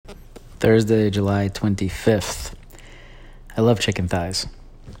Thursday, July 25th. I love chicken thighs.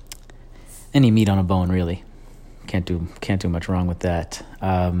 Any meat on a bone, really. Can't do much wrong with that.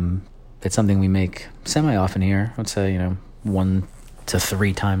 It's something we make semi-often here. I would say, 1 to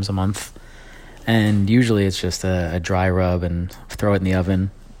 3 times a month. And usually it's just a dry rub and throw it in the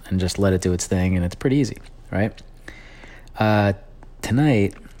oven and just let it do its thing, and it's pretty easy, right?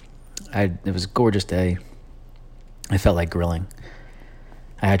 Tonight, it was a gorgeous day. I felt like grilling.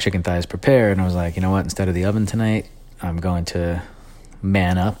 I had chicken thighs prepared, and I was like, you know what? Instead of the oven tonight, I'm going to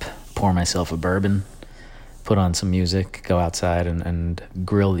man up, pour myself a bourbon, put on some music, go outside and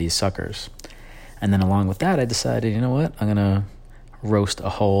grill these suckers. And then along with that, I decided, you know what? I'm going to roast a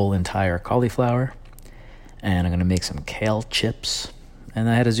whole entire cauliflower, and I'm going to make some kale chips. And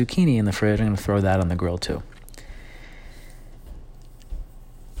I had a zucchini in the fridge. I'm going to throw that on the grill too.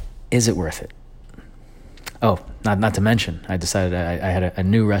 Is it worth it? Oh, not to mention, I decided I had a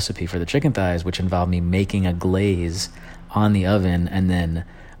new recipe for the chicken thighs, which involved me making a glaze on the oven and then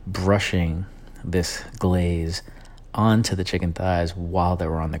brushing this glaze onto the chicken thighs while they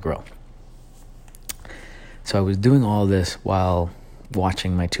were on the grill. So I was doing all this while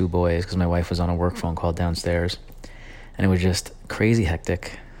watching my 2 boys, because my wife was on a work phone call downstairs, and it was just crazy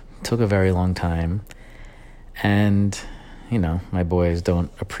hectic. It took a very long time, and my boys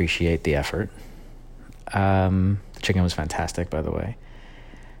don't appreciate the effort. The chicken was fantastic, by the way.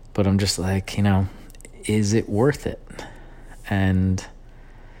 But I'm just like, is it worth it? And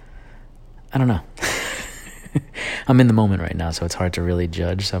I don't know. I'm in the moment right now, so it's hard to really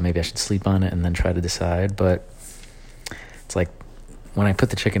judge. So maybe I should sleep on it and then try to decide. But it's like when I put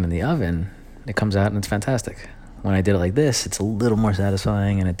the chicken in the oven, it comes out and it's fantastic. When I did it like this, it's a little more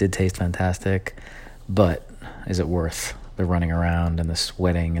satisfying and it did taste fantastic. But is it worth the running around and the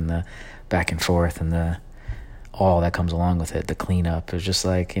sweating and the back and forth and all that comes along with it, the cleanup? It's just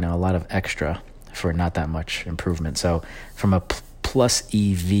like, a lot of extra for not that much improvement. So from a plus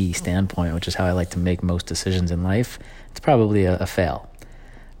EV standpoint, which is how I like to make most decisions in life, it's probably a fail.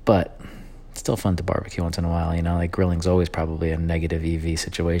 But it's still fun to barbecue once in a while, like grilling's always probably a negative EV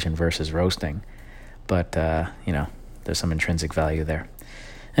situation versus roasting. But, there's some intrinsic value there.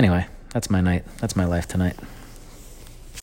 Anyway, that's my night. That's my life tonight.